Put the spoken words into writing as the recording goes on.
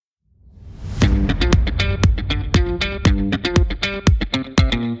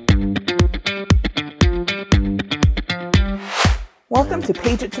Welcome to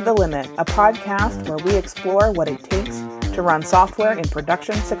Page It to the Limit, a podcast where we explore what it takes to run software in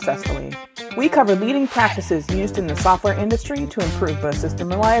production successfully. We cover leading practices used in the software industry to improve both system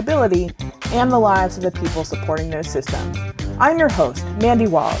reliability and the lives of the people supporting those systems. I'm your host, Mandy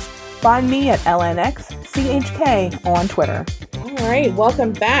Walls. Find me at LNXCHK on Twitter. All right,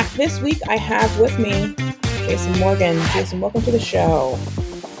 welcome back. This week I have with me Jason Morgan. Jason, welcome to the show.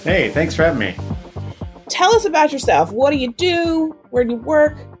 Hey, thanks for having me. Tell us about yourself. What do you do? Where do you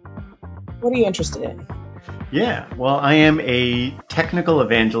work? What are you interested in? Yeah, well, I am a technical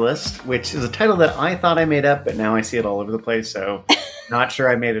evangelist, which is a title that I thought I made up, but now I see it all over the place, so not sure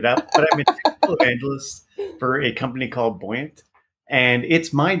I made it up. But I'm a technical evangelist for a company called Buoyant, and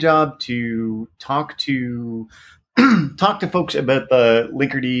it's my job to talk to folks about the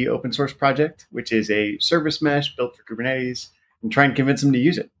Linkerd open source project, which is a service mesh built for Kubernetes, and try and convince them to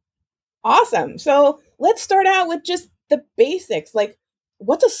use it. Awesome. So let's start out with just the basics. Like,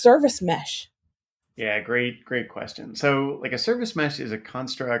 what's a service mesh? Yeah, great question. So like a service mesh is a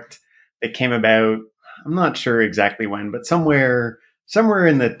construct that came about, I'm not sure exactly when, but somewhere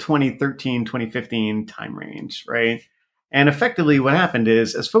in the 2013, 2015 time range, right? And effectively what happened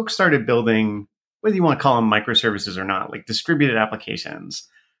is as folks started building, whether you want to call them microservices or not, like distributed applications,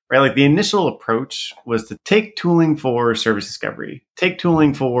 right? Like the initial approach was to take tooling for service discovery, take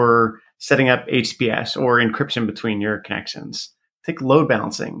tooling for setting up HTTPS or encryption between your connections, take load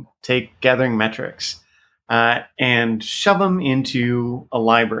balancing, take gathering metrics, and shove them into a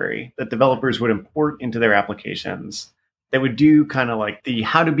library that developers would import into their applications that would do kind of like the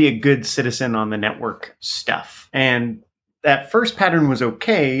how to be a good citizen on the network stuff. And that first pattern was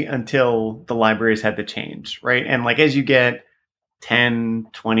okay until the libraries had to change, right? And like as you get 10,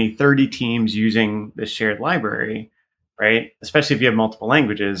 20, 30 teams using this shared library, right? Especially if you have multiple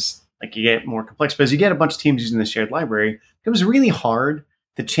languages, like you get more complex. But as you get a bunch of teams using the shared library, it was really hard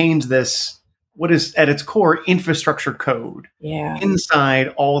to change this, what is at its core infrastructure code inside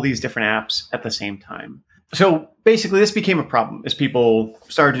all these different apps at the same time. So basically this became a problem as people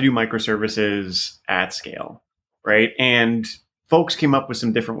started to do microservices at scale, right? And folks came up with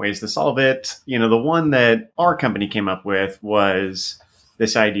some different ways to solve it. You know, the one that our company came up with was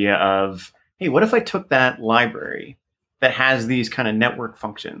this idea of, hey, what if I took that library that has these kind of network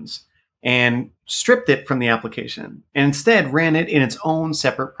functions and stripped it from the application and instead ran it in its own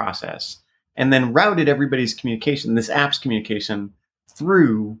separate process and then routed everybody's communication, this app's communication,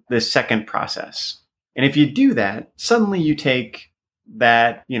 through this second process. And if you do that, suddenly you take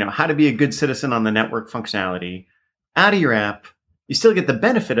that, you know, how to be a good citizen on the network functionality out of your app. You still get the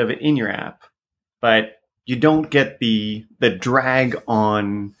benefit of it in your app, but you don't get the drag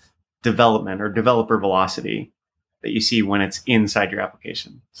on development or developer velocity that you see when it's inside your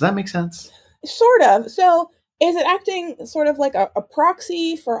application. Does that make sense? Sort of. So is it acting sort of like a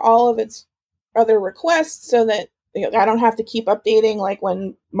proxy for all of its other requests so that I don't have to keep updating like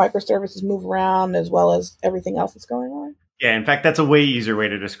when microservices move around as well as everything else that's going on? Yeah, in fact, that's a way easier way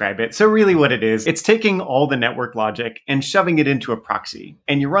to describe it. So really what it is, it's taking all the network logic and shoving it into a proxy.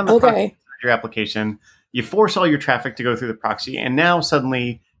 And you run the proxy inside your application, you force all your traffic to go through the proxy, and now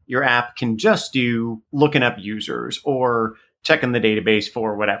suddenly your app can just do looking up users or checking the database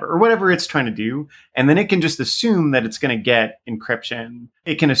for whatever it's trying to do. And then it can just assume that it's going to get encryption.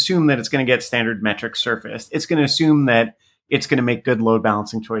 It can assume that it's going to get standard metrics surfaced. It's going to assume that it's going to make good load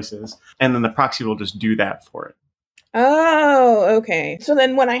balancing choices. And then the proxy will just do that for it. Oh, okay. So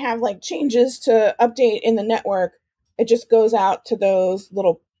then when I have like changes to update in the network, it just goes out to those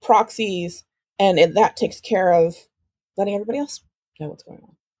little proxies and that takes care of letting everybody else know what's going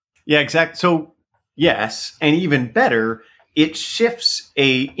on. Yeah, exactly. So yes, and even better, it shifts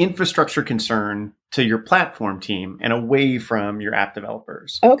a infrastructure concern to your platform team and away from your app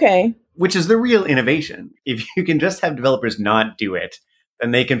developers. Okay. Which is the real innovation. If you can just have developers not do it, then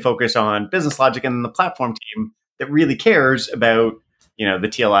they can focus on business logic, and the platform team that really cares about, you know, the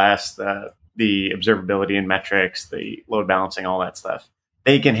TLS, the observability and metrics, the load balancing, all that stuff.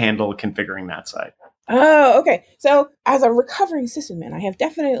 They can handle configuring that side. Oh, okay. So as a recovering sysadmin, I have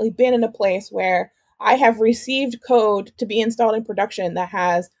definitely been in a place where I have received code to be installed in production that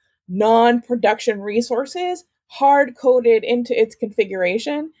has non-production resources hard-coded into its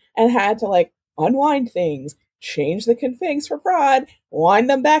configuration and had to like unwind things, change the configs for prod, wind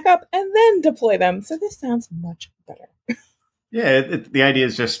them back up, and then deploy them. So this sounds much better. Yeah, the idea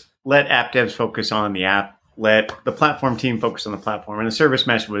is just let app devs focus on the app, let the platform team focus on the platform. And the service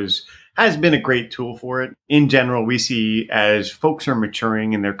mesh has been a great tool for it. In general, we see as folks are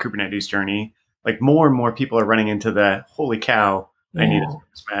maturing in their Kubernetes journey, like more and more people are running into the holy cow, I need a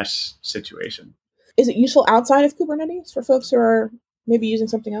service mesh situation. Is it useful outside of Kubernetes for folks who are maybe using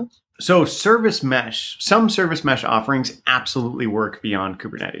something else? So some service mesh offerings absolutely work beyond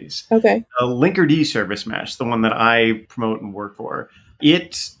Kubernetes. Okay. Linkerd service mesh, the one that I promote and work for,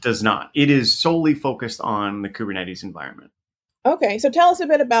 it does not. It is solely focused on the Kubernetes environment. Okay. So tell us a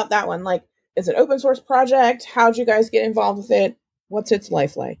bit about that one. Like, is it an open source project? How'd you guys get involved with it? What's its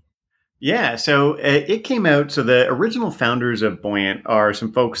life like? Yeah, so it came out. So the original founders of Buoyant are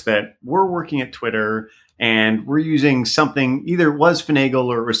some folks that were working at Twitter and were using something, either it was Finagle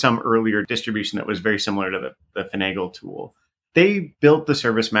or it was some earlier distribution that was very similar to the Finagle tool. They built the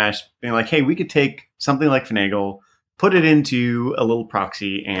service mesh being like, hey, we could take something like Finagle, put it into a little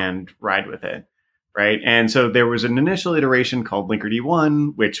proxy and ride with it. Right. And so there was an initial iteration called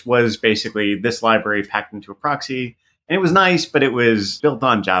Linkerd1, which was basically this library packed into a proxy. And it was nice, but it was built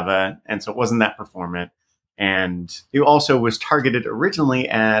on Java, and so it wasn't that performant. And it also was targeted originally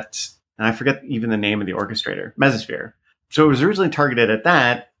at, and I forget even the name of the orchestrator, Mesosphere. So it was originally targeted at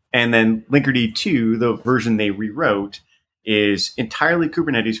that. And then Linkerd 2, the version they rewrote, is entirely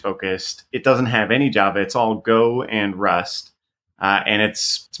Kubernetes focused. It doesn't have any Java. It's all Go and Rust. And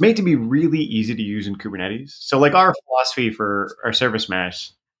it's made to be really easy to use in Kubernetes. So like our philosophy for our service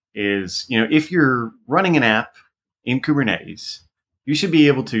mesh is, if you're running an app in Kubernetes, you should be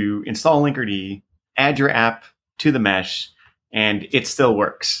able to install Linkerd, add your app to the mesh, and it still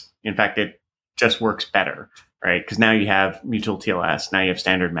works. In fact, it just works better, right? Because now you have mutual TLS, now you have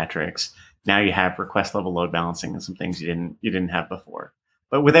standard metrics, now you have request level load balancing and some things you didn't have before,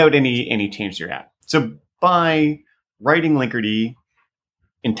 but without any change to your app. So by writing Linkerd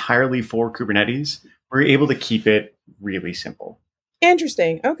entirely for Kubernetes, we're able to keep it really simple.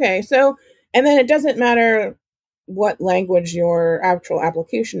 Interesting. Okay. So, and then it doesn't matter what language your actual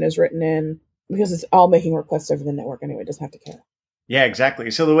application is written in, because it's all making requests over the network anyway. It doesn't have to care. Yeah,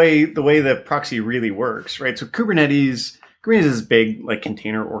 exactly. So the way the proxy really works, right? So Kubernetes is this big like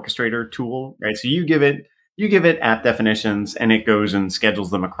container orchestrator tool, right? So you give it app definitions and it goes and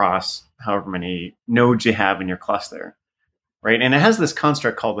schedules them across however many nodes you have in your cluster, right? And it has this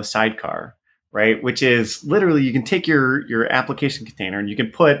construct called the sidecar, right? Which is literally you can take your application container and you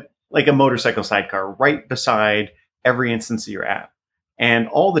can put like a motorcycle sidecar right beside every instance of your app. And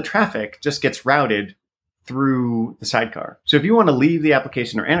all the traffic just gets routed through the sidecar. So if you want to leave the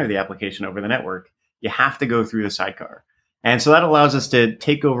application or enter the application over the network, you have to go through the sidecar. And so that allows us to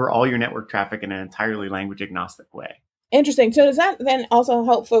take over all your network traffic in an entirely language agnostic way. Interesting. So does that then also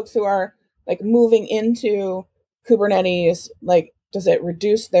help folks who are like moving into Kubernetes? Like, does it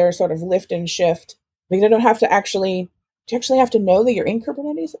reduce their sort of lift and shift? Like, they don't have to actually, do you actually have to know that you're in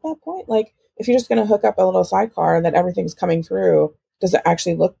Kubernetes at that point? Like, if you're just going to hook up a little sidecar that everything's coming through, does it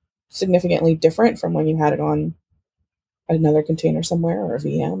actually look significantly different from when you had it on another container somewhere or a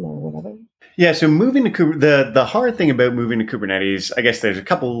VM or whatever? Yeah, so moving to the hard thing about moving to Kubernetes, I guess there's a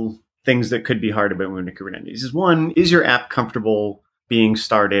couple things that could be hard about moving to Kubernetes. Is one, is your app comfortable being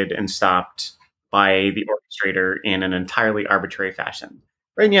started and stopped by the orchestrator in an entirely arbitrary fashion?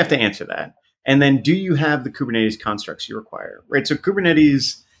 Right, and you have to answer that. And then do you have the Kubernetes constructs you require? Right, so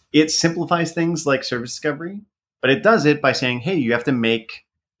Kubernetes, it simplifies things like service discovery, but it does it by saying, hey, you have to make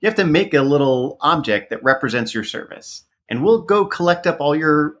a little object that represents your service. And we'll go collect up all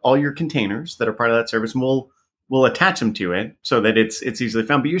your containers that are part of that service, and we'll attach them to it so that it's easily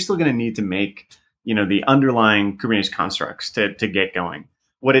found. But you're still going to need to make the underlying Kubernetes constructs to get going.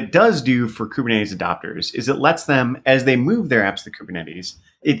 What it does do for Kubernetes adopters is it lets them, as they move their apps to Kubernetes,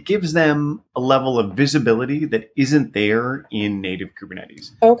 it gives them a level of visibility that isn't there in native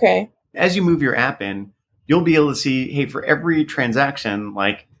Kubernetes. Okay. As you move your app in, you'll be able to see, hey, for every transaction,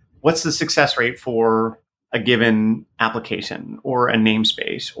 like what's the success rate for a given application or a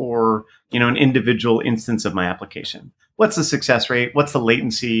namespace or an individual instance of my application. What's the success rate? What's the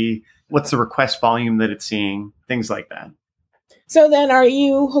latency? What's the request volume that it's seeing? Things like that. So then are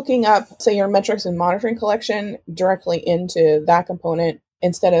you hooking up, say, your metrics and monitoring collection directly into that component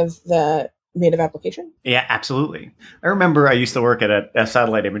instead of the native application? Yeah, absolutely. I remember I used to work at a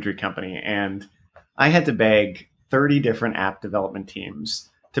satellite imagery company, and I had to beg 30 different app development teams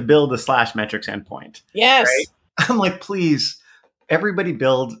to build a /metrics endpoint. Yes. Right? I'm like, please, everybody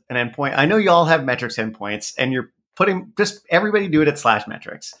build an endpoint. I know you all have metrics endpoints, and you're putting just everybody do it at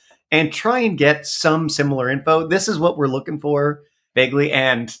 /metrics and try and get some similar info. This is what we're looking for vaguely.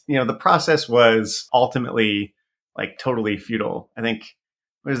 And, the process was ultimately like totally futile. I think,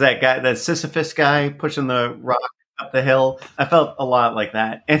 what was that guy, the Sisyphus guy pushing the rock up the hill? I felt a lot like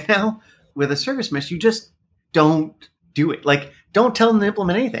that. And now with a service mesh, you just don't do it. Like, don't tell them to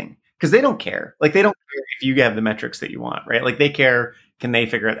implement anything because they don't care. Like, they don't care if you have the metrics that you want, right? Like, they care, can they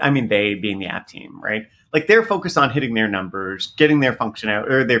figure out, they being the app team, right? Like they're focused on hitting their numbers, getting their function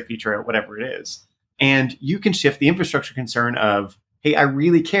out or their feature out, whatever it is. And you can shift the infrastructure concern of, hey, I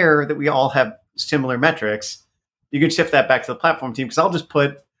really care that we all have similar metrics. You can shift that back to the platform team because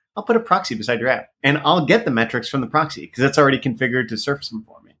I'll put a proxy beside your app and I'll get the metrics from the proxy because it's already configured to surface them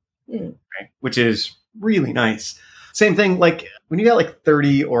for me, right? Which is really nice. Same thing, like when you got like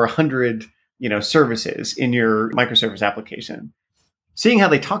 30 or 100, services in your microservice application, seeing how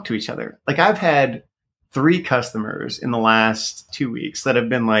they talk to each other. Like I've had 3 customers in the last 2 weeks that have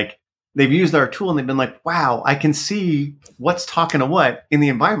been like, they've used our tool and they've been like, wow, I can see what's talking to what in the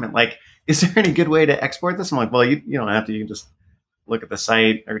environment. Like, is there any good way to export this? I'm like, well, you don't have to. You can just look at the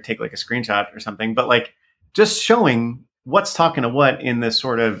site or take like a screenshot or something. But like just showing what's talking to what in this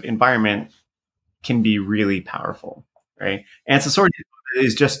sort of environment can be really powerful, right? And it's a sort of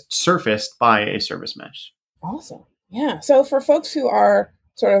is just surfaced by a service mesh. Awesome. Yeah. So for folks who are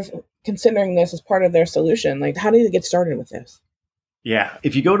sort of considering this as part of their solution, like how do they get started with this? Yeah.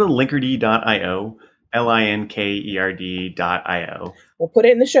 If you go to linkerd.io, linkerd.io. We'll put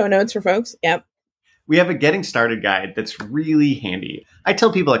it in the show notes for folks. Yep. We have a getting started guide that's really handy. I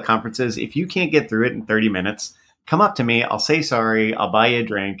tell people at conferences, if you can't get through it in 30 minutes, come up to me. I'll say sorry. I'll buy you a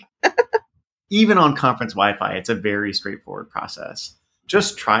drink. Even on conference Wi-Fi, it's a very straightforward process.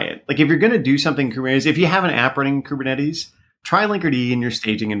 Just try it. Like if you're going to do something in Kubernetes, if you have an app running in Kubernetes, try Linkerd in your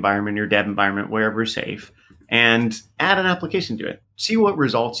staging environment, your dev environment, wherever safe, and add an application to it. See what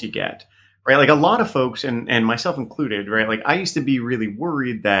results you get, right? Like a lot of folks, and myself included, right? Like I used to be really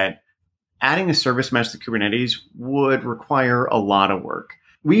worried that adding a service mesh to Kubernetes would require a lot of work.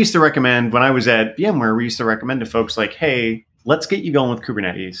 We used to recommend, when I was at VMware, we used to recommend to folks like, hey, let's get you going with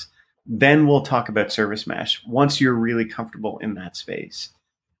Kubernetes. Then we'll talk about service mesh once you're really comfortable in that space.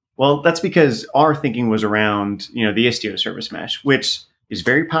 Well, that's because our thinking was around, the Istio service mesh, which is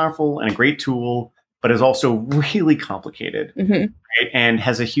very powerful and a great tool, but is also really complicated, right? And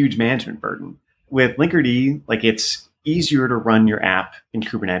has a huge management burden. With Linkerd, like it's easier to run your app in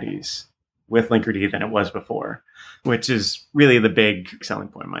Kubernetes with Linkerd than it was before, which is really the big selling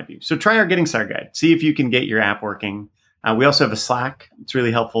point in my view. So try our Getting Started guide. See if you can get your app working. We also have a Slack. It's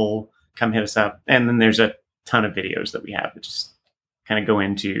really helpful. Come hit us up. And then there's a ton of videos that we have that just kind of go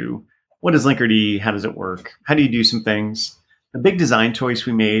into what is Linkerd? How does it work? How do you do some things? The big design choice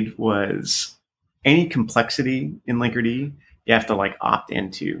we made was any complexity in Linkerd, you have to like opt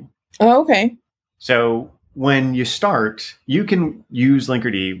into. Oh, okay. So when you start, you can use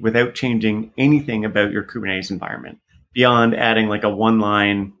Linkerd without changing anything about your Kubernetes environment beyond adding like a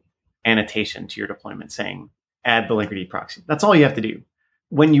 1-line annotation to your deployment saying, add the Linkerd proxy. That's all you have to do.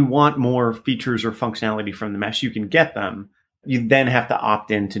 When you want more features or functionality from the mesh, you can get them. You then have to opt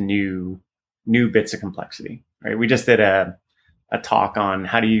into new bits of complexity, right? We just did a talk on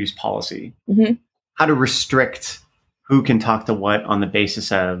how to use policy, how to restrict who can talk to what on the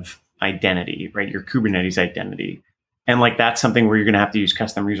basis of identity, right? Your Kubernetes identity. And like that's something where you're going to have to use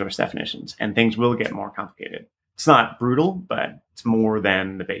custom resource definitions and things will get more complicated. It's not brutal, but it's more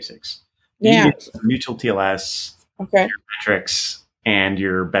than the basics. Yeah. You get mutual TLS, your metrics, and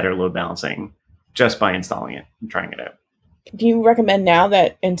your better load balancing just by installing it and trying it out. Do you recommend now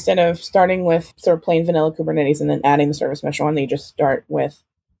that instead of starting with sort of plain vanilla Kubernetes and then adding the service mesh on, that you just start with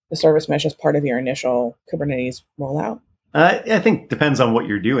the service mesh as part of your initial Kubernetes rollout? I think it depends on what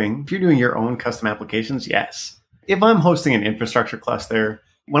you're doing. If you're doing your own custom applications, yes. If I'm hosting an infrastructure cluster,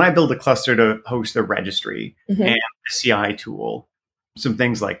 when I build a cluster to host a registry and a CI tool, some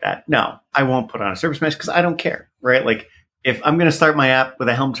things like that, no, I won't put on a service mesh because I don't care, right? Like if I'm going to start my app with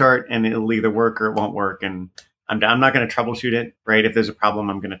a Helm chart and it'll either work or it won't work, and I'm not going to troubleshoot it, right? If there's a problem,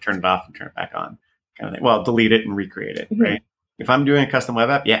 I'm going to turn it off and turn it back on, kind of thing. Well, delete it and recreate it, right? If I'm doing a custom web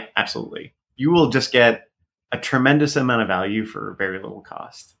app, yeah, absolutely. You will just get a tremendous amount of value for very little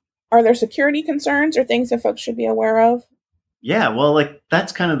cost. Are there security concerns or things that folks should be aware of? Yeah, well, like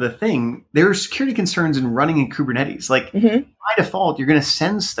that's kind of the thing. There are security concerns in running in Kubernetes. Like by default, you're going to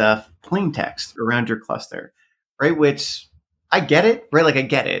send stuff plain text around your cluster, right? Which I get it, right? Like I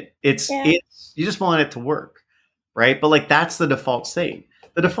get it. It's you just want it to work, right? But like that's the default state.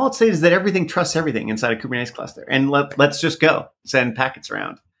 The default state is that everything trusts everything inside a Kubernetes cluster, and let's just go send packets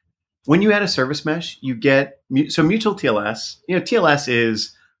around. When you add a service mesh, you get mutual TLS. TLS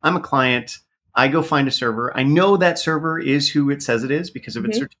is I'm a client. I go find a server. I know that server is who it says it is because of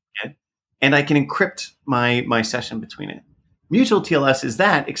its certificate, and I can encrypt my session between it. Mutual TLS is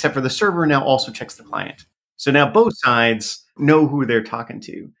that, except for the server now also checks the client. So now both sides know who they're talking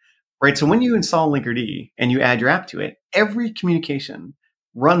to, right? So when you install Linkerd and you add your app to it, every communication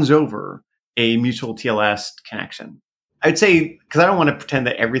runs over a mutual TLS connection. I'd say, because I don't want to pretend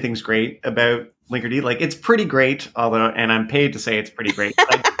that everything's great about Linkerd. Like, it's pretty great, although, and I'm paid to say it's pretty great.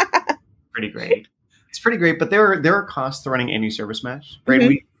 Like, pretty great. It's pretty great, but there are costs to running any service mesh, right?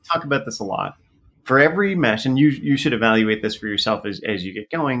 We talk about this a lot. For every mesh, and you should evaluate this for yourself as you get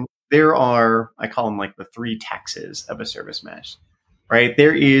going, there are, I call them like the 3 taxes of a service mesh, right?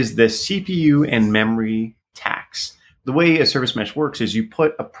 There is the CPU and memory tax. The way a service mesh works is you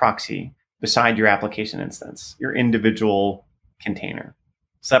put a proxy beside your application instance, your individual container.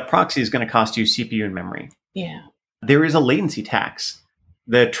 So that proxy is going to cost you CPU and memory. Yeah. There is a latency tax.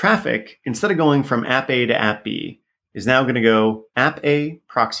 The traffic, instead of going from app A to app B, is now going to go app A,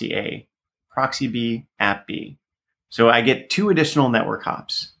 proxy B, app B. So I get 2 additional network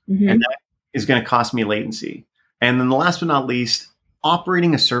hops, and that is going to cost me latency. And then the last but not least,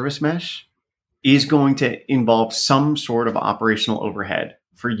 operating a service mesh is going to involve some sort of operational overhead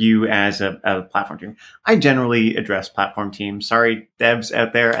for you as a platform team. I generally address platform teams. Sorry, devs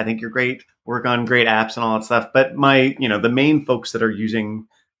out there. I think you're great. Work on great apps and all that stuff. But the main folks that are using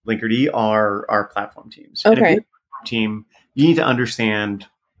Linkerd are platform teams. Okay. And if you're a platform team, you need to understand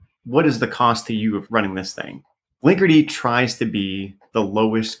what is the cost to you of running this thing. Linkerd tries to be the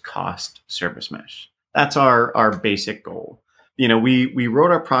lowest cost service mesh. That's our basic goal. We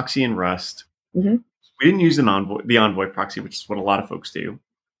wrote our proxy in Rust. We didn't use the Envoy proxy, which is what a lot of folks do,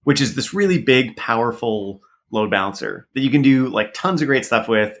 which is this really big, powerful load balancer that you can do like tons of great stuff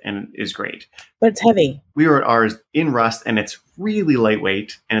with and is great. But it's heavy. We wrote ours in Rust, and it's really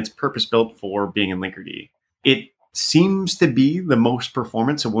lightweight, and it's purpose-built for being in Linkerd. It seems to be the most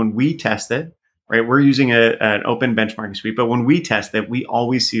performant. So when we test it, right, we're using an open benchmarking suite, but when we test it, we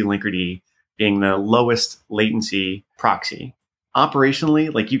always see Linkerd being the lowest latency proxy.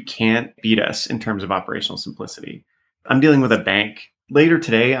 Operationally, like, you can't beat us in terms of operational simplicity. I'm dealing with a bank. Later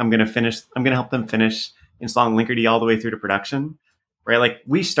today, I'm going to help them finish installing Linkerd all the way through to production, right? Like,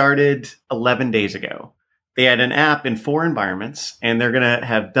 we started 11 days ago. They had an app in 4 environments, and they're going to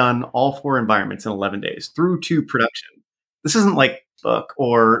have done all 4 environments in 11 days through to production. This isn't like Book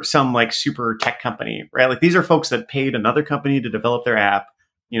or some like super tech company, right? Like, these are folks that paid another company to develop their app,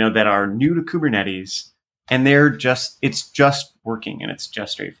 that are new to Kubernetes. And it's just working, and it's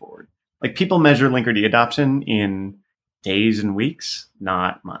just straightforward. Like, people measure Linkerd adoption in days and weeks,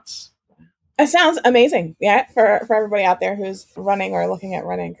 not months. It sounds amazing. Yeah, for everybody out there who's running or looking at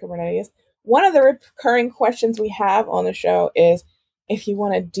running Kubernetes. One of the recurring questions we have on the show is if you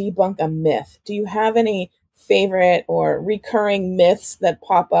want to debunk a myth. Do you have any favorite or recurring myths that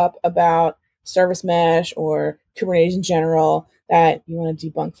pop up about service mesh or Kubernetes in general that you want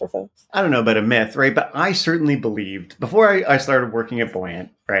to debunk for folks? I don't know about a myth, right? But I certainly believed before I started working at Buoyant,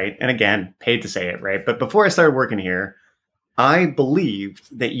 right? And again, paid to say it, right? But before I started working here, I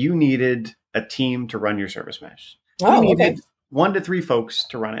believed that you needed a team to run your service mesh. You needed 1 to 3 folks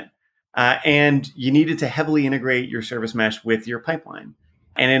to run it. And you needed to heavily integrate your service mesh with your pipeline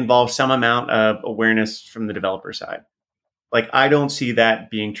and involve some amount of awareness from the developer side. Like, I don't see that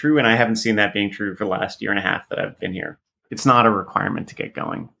being true, and I haven't seen that being true for the last year and a half that I've been here. It's not a requirement to get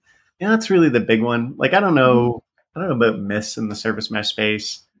going. Yeah, that's really the big one. Like, I don't know about myths in the service mesh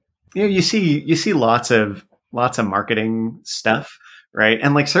space. You see lots of marketing stuff, right?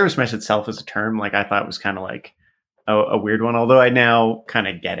 And like, service mesh itself as a term, like, I thought was kind of like a weird one, although I now kind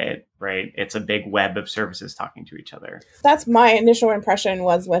of get it, right? It's a big web of services talking to each other. That's my initial impression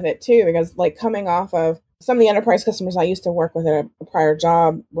was with it too, because like, coming off of some of the enterprise customers I used to work with at a prior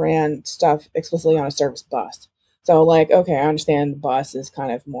job ran stuff explicitly on a service bus. So like, okay, I understand the bus is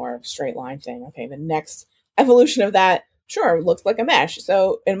kind of more of a straight line thing. Okay, the next evolution of that, sure, looks like a mesh.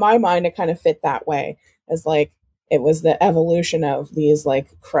 So in my mind, it kind of fit that way, as like, it was the evolution of these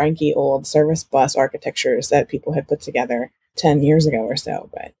like cranky old service bus architectures that people had put together 10 years ago or so.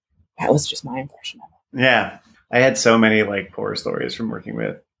 But that was just my impression of it. Yeah. I had so many like horror stories from working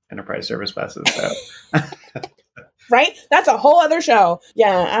with enterprise service buses. So. Right? That's a whole other show.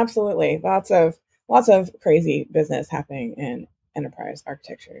 Yeah, absolutely. Lots of crazy business happening in enterprise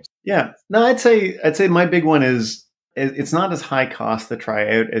architectures. Yeah. No, I'd say my big one is it's not as high cost to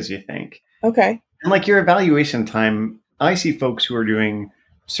try out as you think. Okay. And like, your evaluation time, I see folks who are doing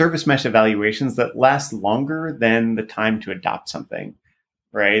service mesh evaluations that last longer than the time to adopt something,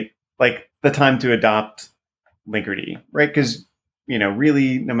 right? Like, the time to adopt Linkerd, right? Because,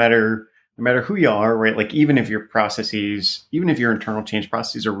 really, no matter who you are, right? Like, even if your internal change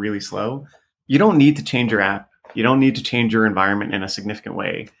processes are really slow, you don't need to change your app. You don't need to change your environment in a significant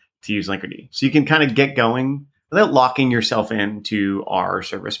way to use Linkerd. So you can kind of get going without locking yourself into our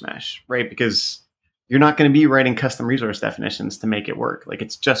service mesh, right? Because you're not going to be writing custom resource definitions to make it work. Like,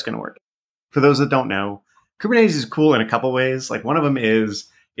 it's just going to work. For those that don't know, Kubernetes is cool in a couple ways. Like one of them is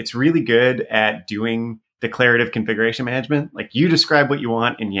it's really good at doing declarative configuration management. Like you describe what you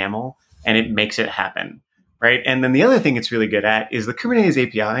want in YAML and it makes it happen, right? And then the other thing it's really good at is the Kubernetes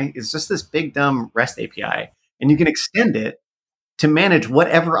API is just this big dumb REST API, and you can extend it to manage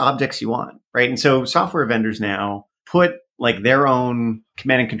whatever objects you want, right? And so software vendors now put like their own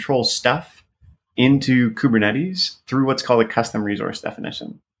command and control stuff into Kubernetes through what's called a custom resource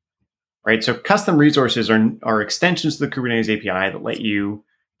definition, right? So custom resources are extensions to the Kubernetes API that let you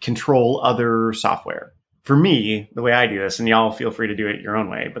control other software. For me, the way I do this, and y'all feel free to do it your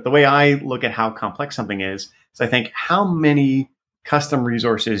own way, but the way I look at how complex something is I think, how many custom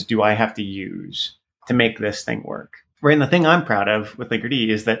resources do I have to use to make this thing work? Right. And the thing I'm proud of with Linkerd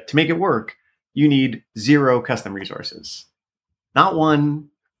is that to make it work, you need 0 custom resources, not one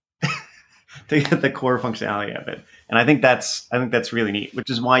to get the core functionality of it. And I think that's really neat, which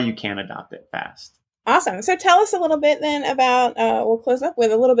is why you can adopt it fast. Awesome. So tell us a little bit then about, we'll close up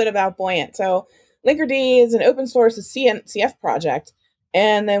with a little bit about Buoyant. So Linkerd is an open source CNCF project.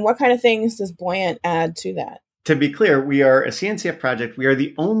 And then what kind of things does Buoyant add to that? To be clear, we are a CNCF project. We are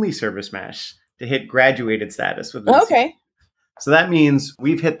the only service mesh to hit graduated status with this. Okay. So that means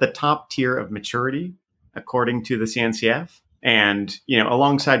we've hit the top tier of maturity according to the CNCF. And,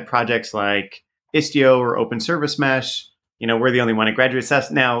 alongside projects like Istio or Open Service Mesh, we're the only one at graduate status.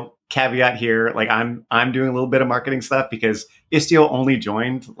 Now, caveat here, like I'm doing a little bit of marketing stuff because Istio only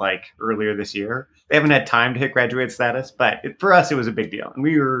joined like earlier this year. They haven't had time to hit graduate status, but for us, it was a big deal. And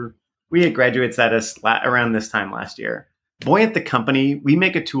we hit graduate status around this time last year. Buoyant, the company, we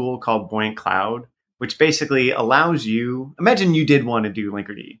make a tool called Buoyant Cloud, which basically allows you, imagine you did want to do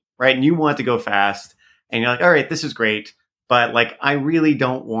Linkerd, right? And you want to go fast and you're like, all right, this is great. But like, I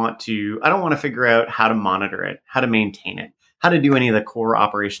don't want to figure out how to monitor it, how to maintain it, how to do any of the core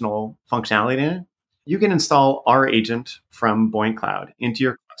operational functionality in it. You can install our agent from Buoyant Cloud into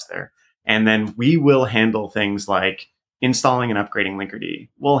your cluster. And then we will handle things like installing and upgrading Linkerd.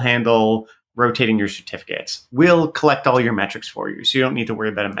 We'll handle rotating your certificates. We'll collect all your metrics for you. So you don't need to worry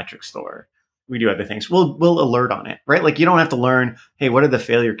about a metric store. We do other things. We'll alert on it, right? Like you don't have to learn, hey, what are the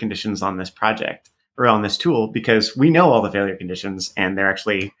failure conditions on this project or on this tool? Because we know all the failure conditions and they're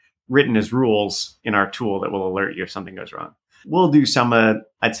actually written as rules in our tool that will alert you if something goes wrong. We'll do some,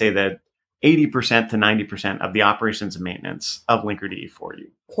 I'd say that 80% to 90% of the operations and maintenance of Linkerd for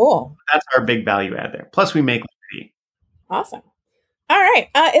you. Cool. That's our big value add there. Plus we make Linkerd. Awesome. All right.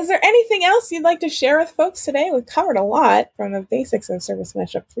 Is there anything else you'd like to share with folks today? We've covered a lot from the basics of service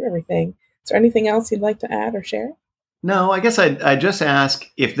mesh up through everything. Is there anything else you'd like to add or share? No, I guess I'd just ask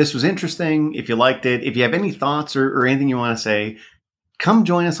if this was interesting, if you liked it, if you have any thoughts or anything you want to say, come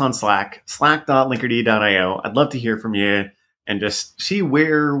join us on Slack, slack.linkerd.io. I'd love to hear from you and just see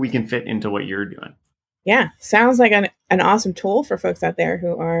where we can fit into what you're doing. Yeah, sounds like an awesome tool for folks out there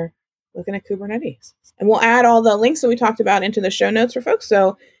who are looking at Kubernetes. And we'll add all the links that we talked about into the show notes for folks.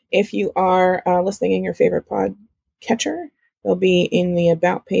 So if you are listening in your favorite podcatcher, they'll be in the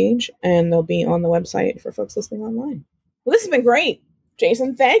About page and they'll be on the website for folks listening online. Well, this has been great.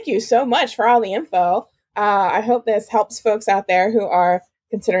 Jason, thank you so much for all the info. I hope this helps folks out there who are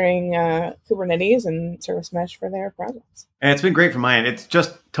considering Kubernetes and Service Mesh for their projects. And it's been great for mine. It's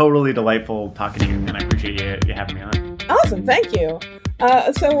just totally delightful talking to you, and I appreciate you having me on. Awesome. Thank you.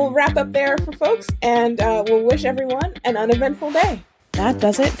 So we'll wrap up there for folks, and we'll wish everyone an uneventful day. That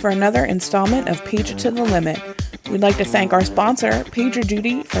does it for another installment of Page It to the Limit. We'd like to thank our sponsor,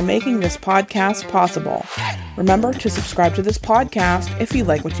 PagerDuty, for making this podcast possible. Remember to subscribe to this podcast if you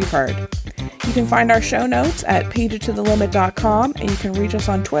like what you've heard. You can find our show notes at pageittothelimit.com, and you can reach us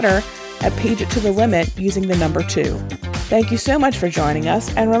on Twitter at pageittothelimit using the number 2. Thank you so much for joining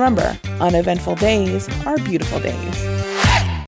us, and remember, uneventful days are beautiful days.